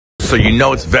So you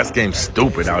know it's vest game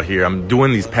stupid out here. I'm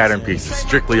doing these pattern pieces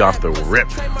strictly off the rip,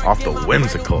 off the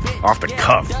whimsical, off the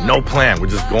cuff. No plan. We're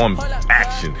just going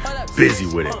action, busy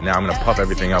with it. Now I'm gonna puff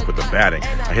everything up with the batting.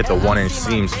 I hit the 1-inch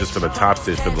seams just for the top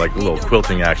stitch for like a little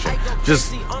quilting action.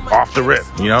 Just off the rip,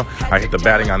 you know? I hit the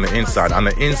batting on the inside. On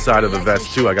the inside of the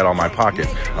vest too, I got all my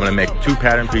pockets. I'm gonna make 2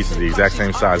 pattern pieces the exact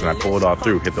same size and I pull it all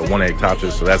through, hit the 1/8 top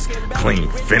stitch, so that's clean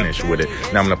finish with it.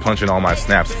 Now I'm gonna punch in all my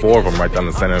snaps, 4 of them right down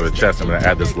the center of the chest. I'm gonna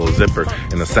add this little zipper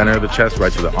in the center of the chest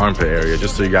right to the armpit area,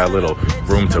 just so you got a little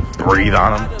room to breathe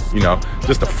on them, you know,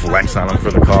 just to flex on them for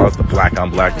the cause. The black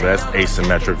on black vest,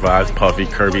 asymmetric vibes, puffy,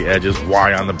 curvy edges,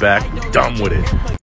 Y on the back, done with it.